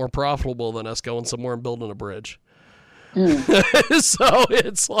it's a lot more profitable than us going somewhere and building a bridge." So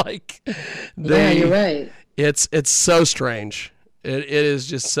it's like, you're right. It's so strange. It is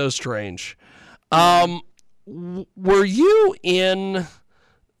just so strange. Were you in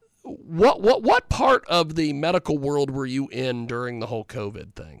what part of the medical world were you in during the whole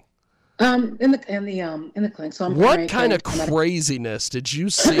COVID thing? In the clinic. So what kind of craziness did you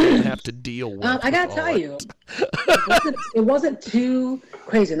see and have to deal with? I gotta tell you, it wasn't too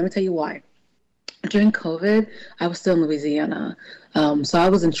crazy. Let me tell you why. During COVID, I was still in Louisiana. So I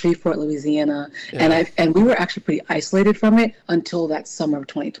was in Shreveport, Louisiana, and we were actually pretty isolated from it until that summer of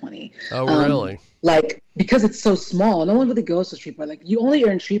 2020. Oh, really? Like, because it's so small, no one really goes to Shreveport. Like, you only are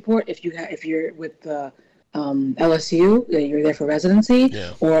in Shreveport if you're with the LSU, you're there for residency,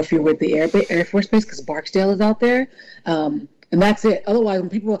 or if you're with the Air Force Base, because Barksdale is out there. And that's it. Otherwise, when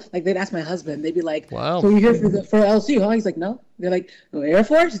people, like, they'd ask my husband, they'd be like, "Wow, so you're here for LSU, huh?" He's like, "No." They're like, "Oh, Air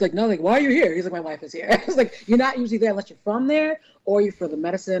Force?" He's like, "No." Like, "Why are you here?" He's like, "My wife is here." I was like, "You're not usually there unless you're from there, or you're for the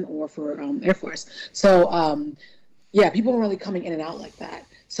medicine, or for Air Force." So, people weren't really coming in and out like that.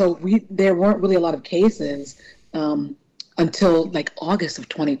 So there weren't really a lot of cases until like August of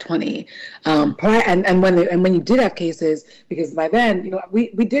 2020. And when you did have cases, because by then,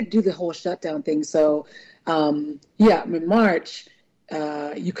 we did do the whole shutdown thing. So yeah, in March,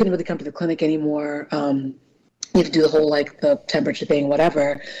 you couldn't really come to the clinic anymore. You have to do the whole like the temperature thing,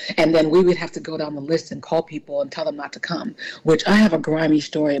 whatever. And then we would have to go down the list and call people and tell them not to come, which I have a grimy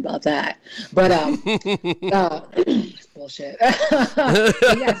story about that. But it's bullshit.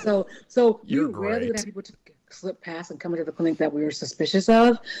 But yeah, so we rarely would have people to slip past and come into the clinic that we were suspicious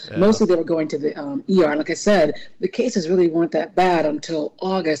of. Yeah. Mostly they were going to the ER. Like I said, the cases really weren't that bad until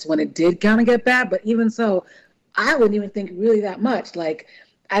August when it did kind of get bad. But even so, I wouldn't even think really that much. Like,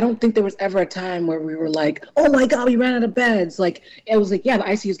 I don't think there was ever a time where we were like, oh my God, we ran out of beds. Like, it was like, yeah, the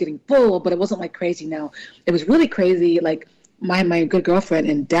ICU is getting full, but it wasn't like crazy now. It was really crazy. Like, my good girlfriend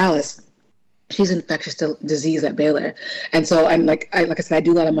in Dallas, she's infectious disease at Baylor. And so I'm like I said, I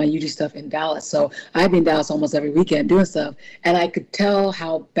do a lot of my Eugio stuff in Dallas. So I'd be in Dallas almost every weekend doing stuff. And I could tell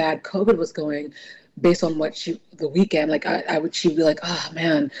how bad COVID was going based on what the weekend, like she'd be like, oh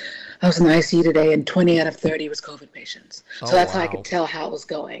man, I was in the ICU today and 20 out of 30 was COVID patients. So that's how I could tell how it was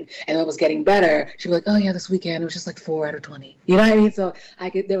going. And it was getting better. She'd be like, oh yeah, this weekend it was just like 4 out of 20. You know what I mean? So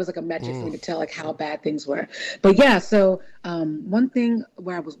there was like a metric for me to tell like how bad things were. But yeah, so one thing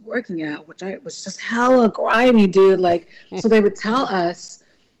where I was working at, which I was just hella grimy, dude. Like, so they would tell us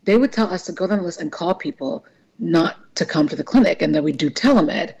to go down the list and call people not to come to the clinic, and then we do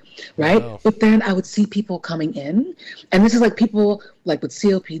telemed, right? Wow. But then I would see people coming in, and this is like people like with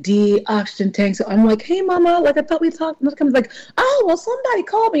COPD, oxygen tanks. So I'm like, hey, mama, like I thought we talked. Like, oh, well, somebody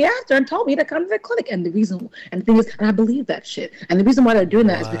called me after and told me to come to the clinic. And the thing is, and I believe that shit. And the reason why they're doing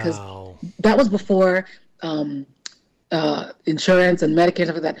that is because that was before insurance and Medicare and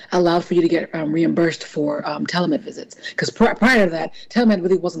stuff like that allowed for you to get reimbursed for telemed visits, because prior to that, telemed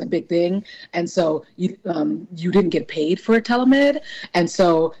really wasn't a big thing, and so you didn't get paid for a telemed, and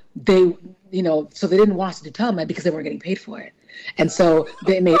so they didn't want us to do telemed because they weren't getting paid for it, and so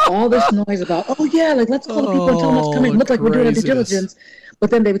they made all this noise about, oh yeah, like let's call the people and tell them to come in, look like we're doing our due diligence, but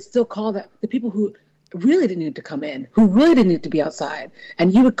then they would still call the people who really didn't need to come in, who really didn't need to be outside.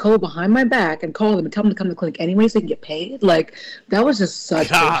 And you would go behind my back and call them and tell them to come to the clinic anyway so they can get paid. Like, that was just such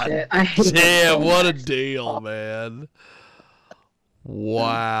bullshit. I hate it. So what a deal, man.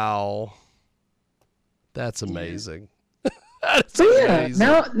 Wow. That's amazing. That's amazing.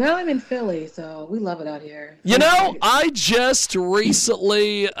 Now I'm in Philly, so we love it out here. You know, I just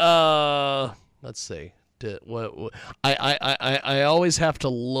recently, let's see. I always have to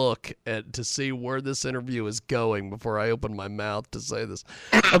look to see where this interview is going before I open my mouth to say this.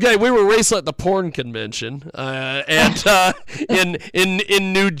 Okay, we were recently at the porn convention, and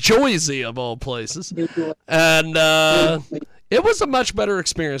in New Jersey of all places, and it was a much better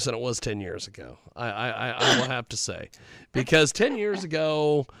experience than it was 10 years ago. I will have to say, because 10 years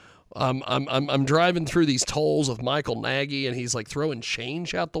ago, I'm driving through these tolls with Michael Nagy, and he's like throwing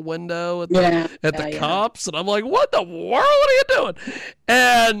change out the window at the cops, and I'm like, what the world are you doing?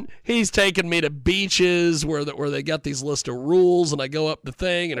 And he's taking me to beaches where they got these list of rules, and I go up the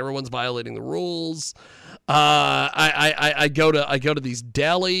thing, and everyone's violating the rules. I go to these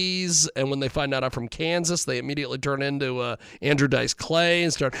delis, and when they find out I'm from Kansas, they immediately turn into Andrew Dice Clay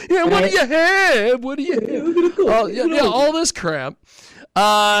and start, yeah, what do you have? What do you have? All this crap.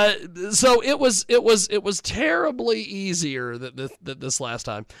 So it was terribly easier that this last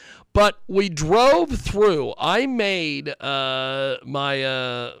time, but we drove through. I made my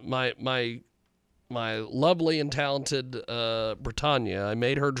lovely and talented Britannia. I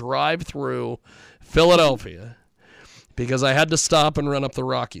made her drive through Philadelphia because I had to stop and run up the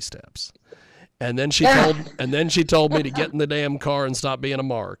Rocky Steps, and then she told me to get in the damn car and stop being a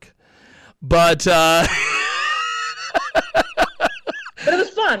mark, but. But it was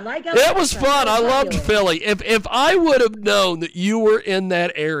fun, right? It was fun. I loved Philly. If I would have known that you were in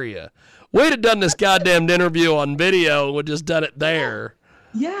that area, we'd have done this goddamn interview on video and we'd just done it there.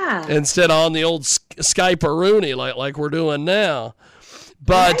 Yeah. Instead of on the old Skype-a-rooney like we're doing now.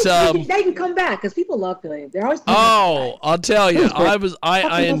 But they can come back because people love Philly. They're always. I'll tell you,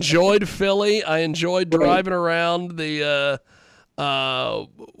 I enjoyed Philly. I enjoyed driving around the. What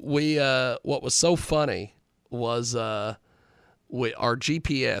was so funny was our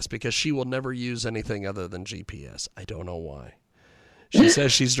GPS, because she will never use anything other than GPS. I don't know why. She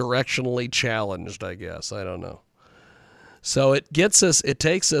says she's directionally challenged, I guess. I don't know. So it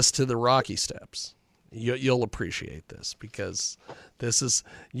takes us to the Rocky Steps. You'll appreciate this, because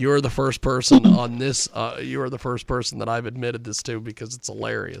you're the first person on this. You're the first person that I've admitted this to, because it's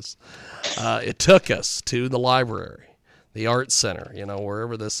hilarious. It took us to the library, the art center,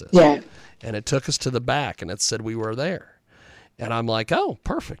 wherever this is. Yeah. And it took us to the back, and it said we were there. And I'm like, oh,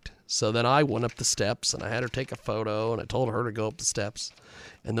 perfect. So then I went up the steps, and I had her take a photo, and I told her to go up the steps.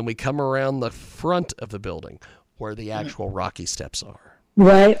 And then we come around the front of the building where the actual Rocky steps are.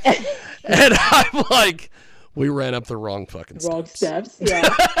 Right. And I'm like, we ran up the wrong fucking steps. Wrong steps,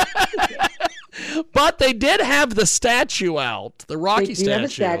 yeah. But they did have the statue out, the Rocky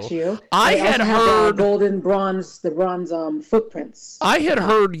statue. Have a statue. I had heard the bronze footprints. I had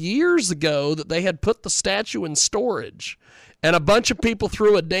heard years ago that they had put the statue in storage, and a bunch of people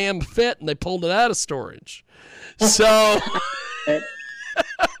threw a damn fit and they pulled it out of storage. So,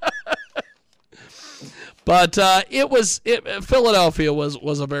 but Philadelphia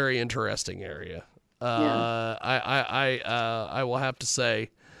was a very interesting area. I will have to say.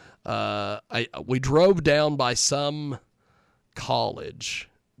 We drove down by some college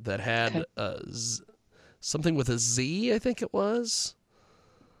that had something with a Z, I think it was.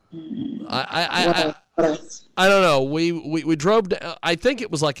 I don't know. We drove down, I think it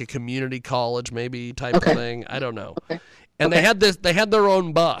was like a community college maybe type of thing. I don't know. Okay. And they had their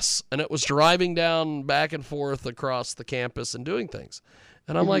own bus, and it was driving down back and forth across the campus and doing things.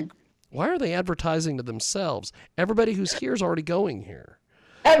 And I'm like, why are they advertising to themselves? Everybody who's here is already going here.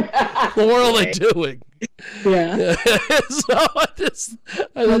 What are they doing? Yeah. So I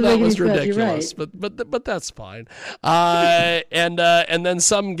thought that was ridiculous, right. but that's fine. And then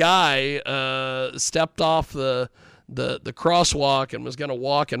some guy stepped off the crosswalk and was going to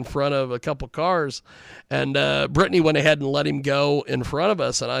walk in front of a couple cars, and Brittany went ahead and let him go in front of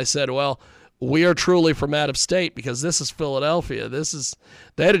us. And I said, well, we are truly from out of state because this is Philadelphia. They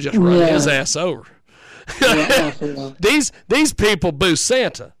had to just run his ass over. These people boost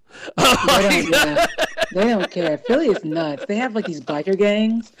Santa. They don't care. Philly is nuts. They have like these biker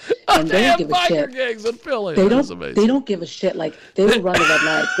gangs, and they don't give a shit. Biker gangs in Philly. They don't give a shit. Like they will run the red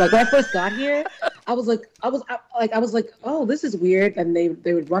lights. Like when I first got here, I was like, oh, this is weird, and they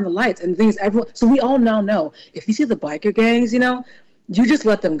would run the lights. And the thing is, so we all now know if you see the biker gangs, you just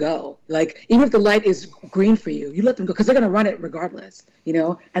let them go. Like, even if the light is green for you, you let them go because they're going to run it regardless,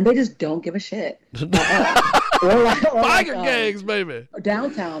 and they just don't give a shit. Biker gangs, baby. Or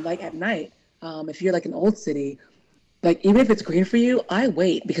downtown, like at night, if you're like an old city, like even if it's green for you, I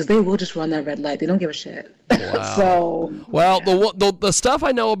wait because they will just run that red light. They don't give a shit. Wow. The stuff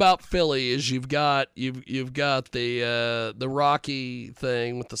I know about Philly is you've got the Rocky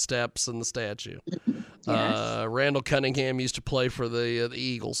thing with the steps and the statue. Yes. Randall Cunningham used to play for the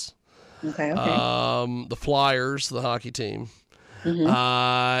Eagles. Okay. The Flyers, the hockey team.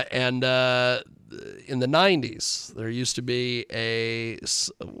 And in the 90s, there used to be I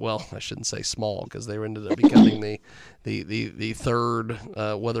shouldn't say small because they ended up becoming the third,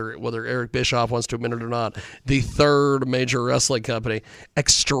 whether Eric Bischoff wants to admit it or not, the third major wrestling company.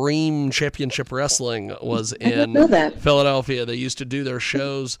 Extreme Championship Wrestling was in Philadelphia. They used to do their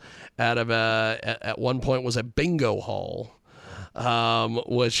shows at one point was a bingo hall.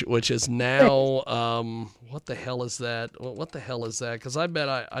 Which is now what the hell is that? What the hell is that? Because I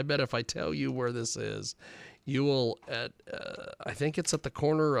bet if I tell you where this is, you will I think it's at the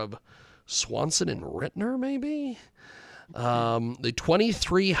corner of Swanson and Rittner, maybe. The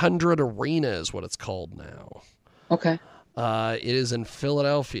 2300 Arena is what it's called now. Okay. It is in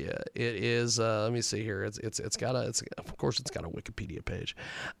Philadelphia. It is. Let me see here. Of course it's got a Wikipedia page.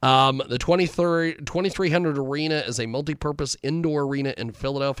 The 2300 Arena is a multi-purpose indoor arena in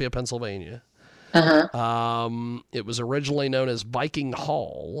Philadelphia, Pennsylvania. It was originally known as Viking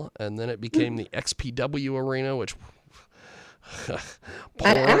Hall, and then it became the XPW Arena, which. I'm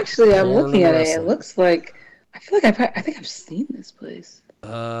looking at it. It looks like. I feel like I think I've seen this place.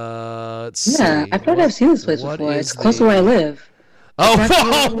 Let's see. I thought I've seen this place before. It's close to where I live.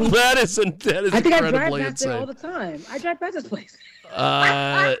 That is I think I drive incredibly past insane. there all the time. I drive past this place.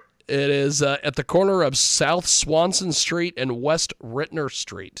 It is at the corner of South Swanson Street and West Rittner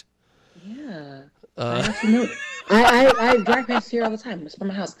Street. Yeah. I actually know. I drive past here all the time. It's from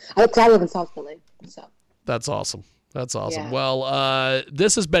my house. I live in South Philly. So. That's awesome. Yeah. Well,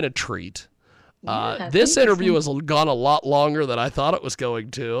 this has been a treat. This interview has gone a lot longer than I thought it was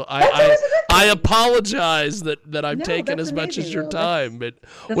going to. I apologize that I've taken as much as your time, but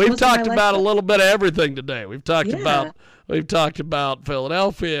we've talked about a little bit of everything today. We've talked about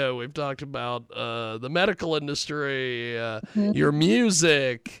Philadelphia. We've talked about the medical industry, your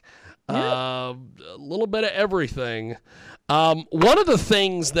music, a little bit of everything. One of the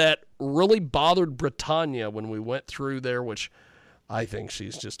things that really bothered Britannia when we went through there, which I think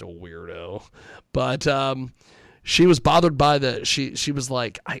she's just a weirdo, but she was bothered by she was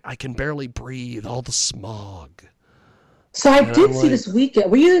like, I can barely breathe, all the smog. So I did see this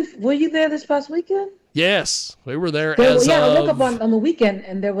weekend. Were you there this past weekend? Yes, we were there So, as yeah, I woke of... up on the weekend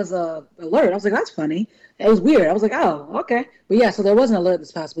and there was a alert. I was like, that's funny. It was weird. I was like, oh, okay. But yeah, so there was an alert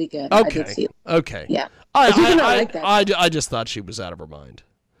this past weekend. I did Okay, see it. okay. Yeah. It's usually not like that. I just thought she was out of her mind.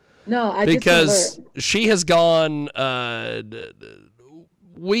 No, I Because did see she has gone...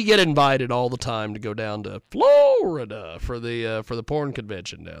 we get invited all the time to go down to Florida for the porn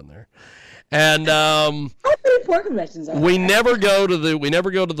convention down there. And how many porn conventions are we there? never go to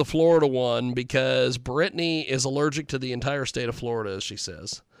the Florida one because Brittany is allergic to the entire state of Florida, as she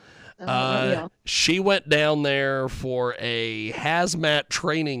says. Yeah. She went down there for a hazmat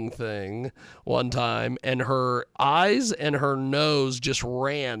training thing one time, and her eyes and her nose just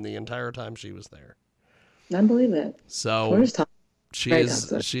ran the entire time she was there. I believe it. So she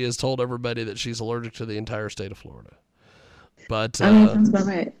has told everybody that she's allergic to the entire state of Florida. But that's about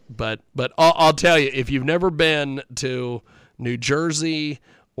right. But I'll tell you, if you've never been to New Jersey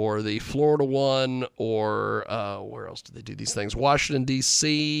or the Florida one, or where else do they do these things? Washington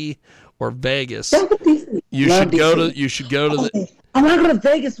D.C. or Vegas. You should go to the. I want to go to the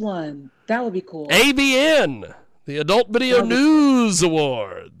Vegas one. That would be cool. AVN, the Adult Video News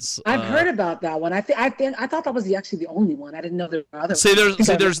Awards. I've heard about that one. I thought that was actually the only one. I didn't know there were other.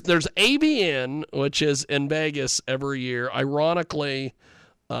 There's AVN, which is in Vegas every year. Ironically,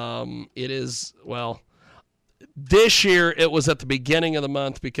 it is this year it was at the beginning of the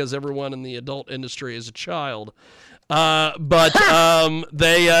month because everyone in the adult industry is a child. But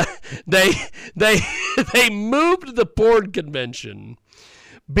they moved the porn convention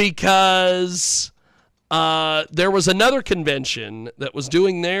because there was another convention that was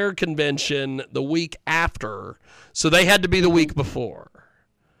doing their convention the week after, so they had to be the week before.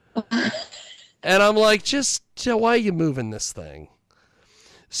 And I'm like, just why are you moving this thing?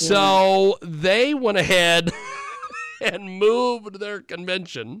 So they went ahead and moved their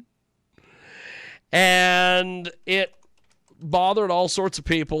convention, and it bothered all sorts of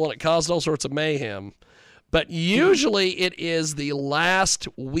people, and it caused all sorts of mayhem. But usually it is the last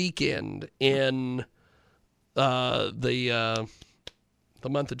weekend in the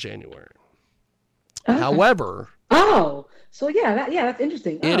month of January. However... So that's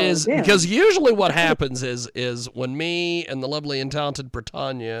interesting. It is because usually what happens is when me and the lovely and talented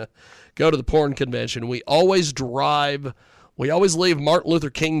Britannia go to the porn convention, we always leave Martin Luther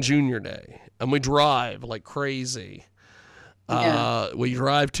King Jr. Day, and we drive like crazy. We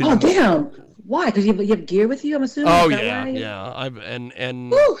drive to. Oh damn! Why? Because you have gear with you, I'm assuming. Oh yeah.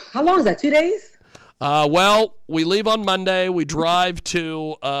 Woo, how long is that? 2 days? Well, we leave on Monday. We drive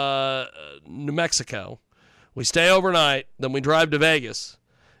to New Mexico. We stay overnight, then we drive to Vegas,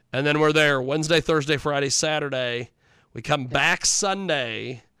 and then we're there Wednesday, Thursday, Friday, Saturday. We come back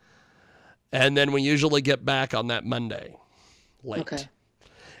Sunday, and then we usually get back on that Monday late. Okay.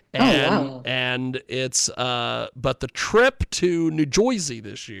 And it's but the trip to New Jersey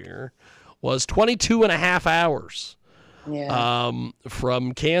this year was 22 and a half hours. Yeah.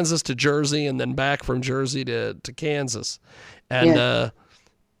 From Kansas to Jersey, and then back from Jersey to Kansas. And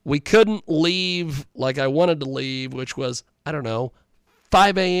we couldn't leave like I wanted to leave, which was, 5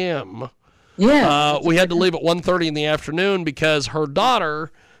 a.m. Yeah. We had to leave at 1:30 in the afternoon because her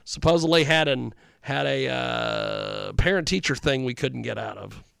daughter supposedly had a parent-teacher thing we couldn't get out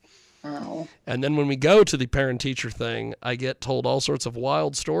of. Oh. And then when we go to the parent-teacher thing, I get told all sorts of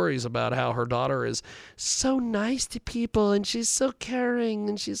wild stories about how her daughter is so nice to people, and she's so caring,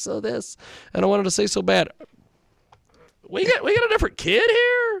 and she's so this. And I wanted to say so bad, we got a different kid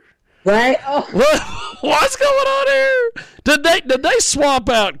here? Right? Oh. What's going on here? Did they swap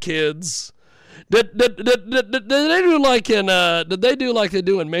out kids? Did they do like did they do like they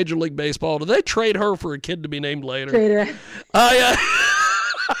do in Major League Baseball? Did they trade her for a kid to be named later? Trade her.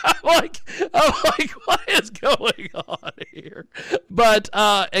 I'm like, what is going on here? But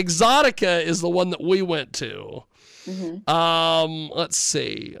Exotica is the one that we went to. Mm-hmm. Let's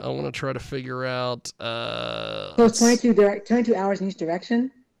see. I want to try to figure out. So it's 22 hours in each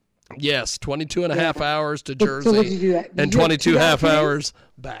direction? Yes, 22 and a half hours to Jersey, so what did you do that? and 22 half hours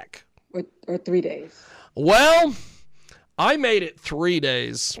back. Or 3 days? Well, I made it 3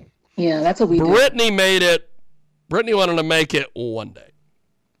 days. Yeah, that's what we did. Brittany wanted to make it 1 day.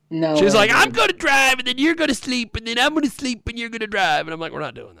 No. She's like, I'm going to drive, and then you're going to sleep, and then I'm going to sleep, and you're going to drive. And I'm like, we're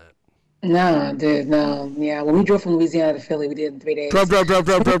not doing that. No, dude, no. Yeah, when we drove from Louisiana to Philly, we did it in 3 days. Drove. But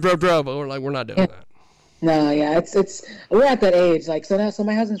we're like, we're not doing that. No, yeah, it's we're at that age. Like, so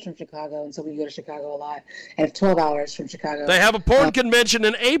my husband's from Chicago, and so we go to Chicago a lot. And it's 12 hours from Chicago. They have a porn convention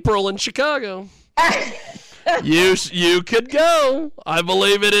in April in Chicago. You could go. I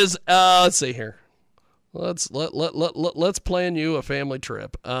believe it is, let's see here. Let's plan you a family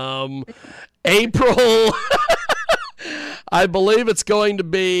trip. April. I believe it's going to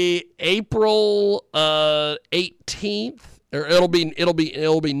be April 18th, or it'll be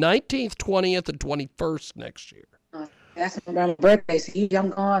 19th, 20th, and 21st next year. That's my birthday. So usually I'm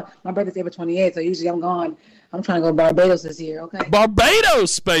gone. My birthday's April 28th, so usually I'm gone. I'm trying to go to Barbados this year. Okay.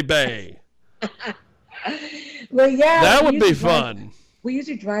 Barbados, baby. Well, yeah, that would be fun. We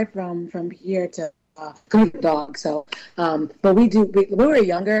usually drive from here to the dog. So, but we were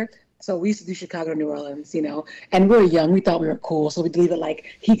younger. So we used to do Chicago, New Orleans, and we were young. We thought we were cool. So we'd leave at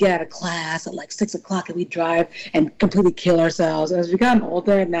he'd get out of class at 6 o'clock and we'd drive and completely kill ourselves. As we got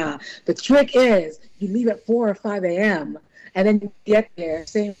older, the trick is you leave at 4 or 5 a.m. and then you get there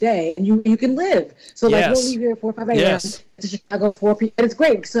same day and you can live. So we'll leave here at 4 or 5 a.m. Yes. to Chicago 4 p.m. And it's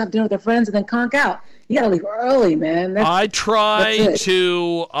great because you have dinner with their friends and then conk out. You gotta leave early, man. I try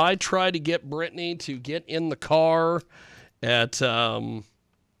to get Brittany to get in the car at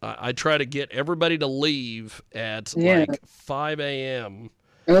I try to get everybody to leave at 5 a.m.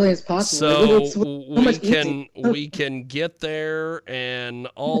 early as possible. So we can get there and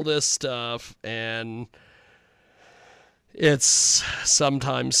all this stuff, and it's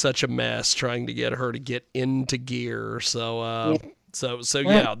sometimes such a mess trying to get her to get into gear. So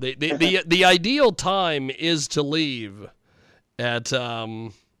the ideal time is to leave at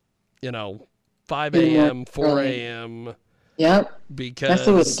 5 a.m., 4 a.m. Yep. Because that's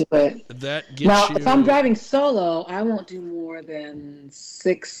the way to do it. That gets now, you... if I'm driving solo, I won't do more than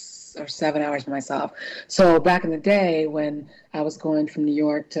 6 or 7 hours by myself. So back in the day when I was going from New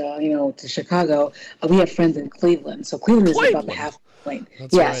York to Chicago, we have friends in Cleveland. So Cleveland is about the halfway point.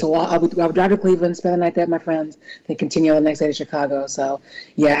 Right. So I would drive to Cleveland, spend the night there with my friends, then continue on the next day to Chicago. So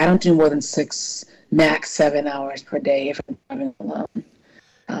I don't do more than 6, max 7 hours per day if I'm driving alone.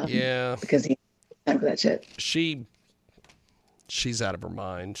 Because he's time for that shit. She's out of her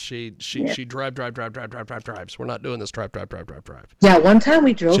mind. She drives. We're not doing this drive. Yeah, one time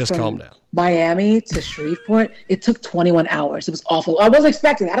we drove Just from calm down. Miami to Shreveport. It took 21 hours. It was awful. I wasn't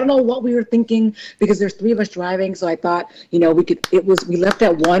expecting it. I don't know what we were thinking because there's 3 of us driving. So I thought, we left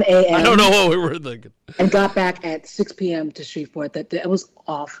at 1 a.m. I don't know what we were thinking. And got back at 6 p.m. to Shreveport. It was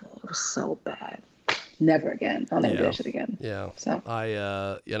awful. It was so bad. Never again. I'll never do that shit again. Yeah. So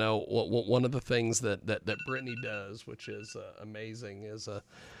one of the things that Brittany does, which is amazing, is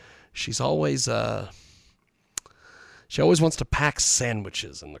she always wants to pack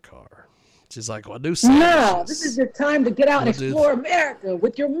sandwiches in the car. She's like, "Well, do sandwiches." No, this is your time to get out and explore America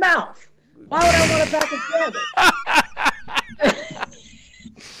with your mouth. Why would I want to pack a sandwich?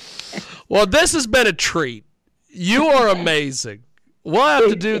 Well, this has been a treat. You are amazing. We'll have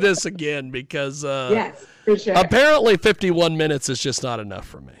to do this again because yes, for sure. Apparently 51 minutes is just not enough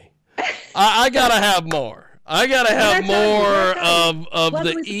for me. I gotta have more. I gotta have more of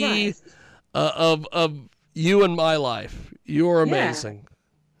the of you in my life. You are amazing.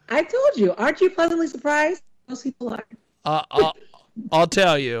 Yeah. I told you. Aren't you pleasantly surprised? Most people are. I'll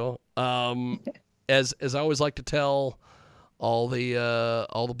tell you. As I always like to tell all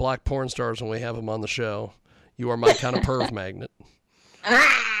the black porn stars when we have them on the show, you are my kind of perv magnet.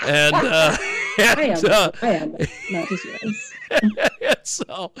 I am. Not just yours.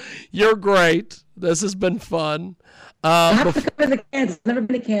 So you're great. This has been fun. I have to come to Kansas. I've never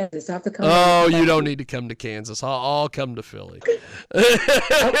been to Kansas. I have to come. Oh, you don't need to come to Kansas. I'll come to Philly.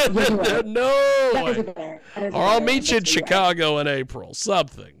 No way. Or I'll meet you in Chicago in April.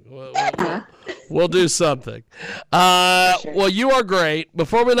 Something. We'll do something. Well, you are great.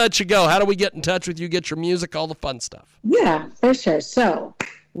 Before we let you go, how do we get in touch with you, get your music, all the fun stuff? Yeah, for sure. So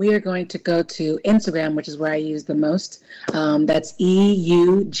we are going to go to Instagram, which is where I use the most. That's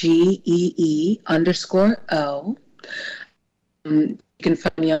EUGEE_O. You can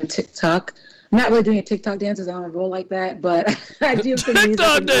find me on TikTok. I'm not really doing a TikTok dances. I don't roll like that, but I do some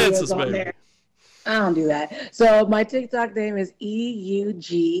TikTok dances, on there. I don't do that. So my TikTok name is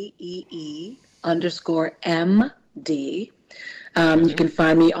EUGEE_MD. You can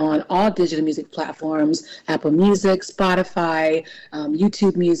find me on all digital music platforms, Apple Music, Spotify,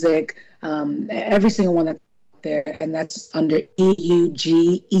 YouTube Music, every single one that's there, and that's under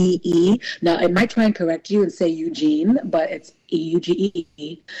EUGEE. Now, it might try and correct you and say Eugene, but it's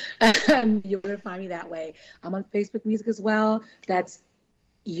EUGEE. You're going to find me that way. I'm on Facebook Music as well. That's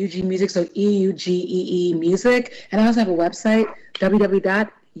UG Music, so EUGEE Music. And I also have a website,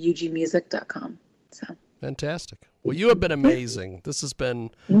 www.ugmusic.com. So fantastic. Well, you have been amazing. This has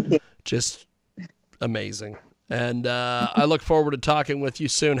been just amazing. And I look forward to talking with you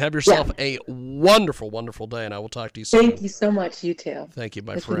soon. Have yourself a wonderful, wonderful day, and I will talk to you soon. Thank you so much. You too. Thank you,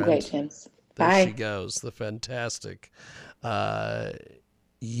 my It's friend. been great, James. There she Bye. goes. The fantastic Eugio.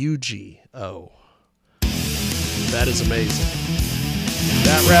 That is amazing.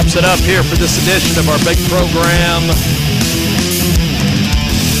 That wraps it up here for this edition of our big program.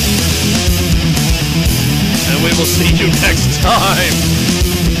 And we will see you next time.